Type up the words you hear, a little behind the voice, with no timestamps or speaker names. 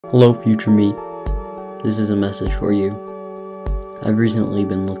Hello future me, this is a message for you. I've recently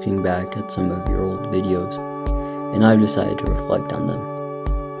been looking back at some of your old videos, and I've decided to reflect on them,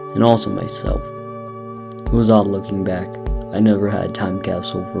 and also myself. It was odd looking back. I never had a time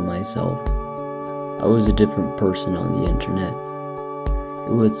capsule for myself. I was a different person on the internet.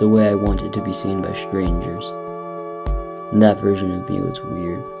 It was the way I wanted to be seen by strangers, and that version of me was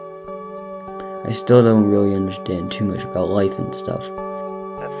weird. I still don't really understand too much about life and stuff,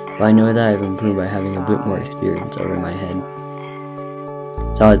 but I know that I've improved by having a bit more experience over my head.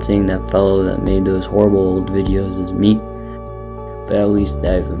 It's odd seeing that fellow that made those horrible old videos as me, but at least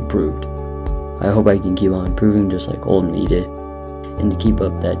I've improved. I hope I can keep on improving just like old me did, and to keep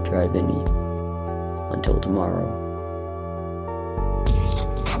up that drive in me until tomorrow.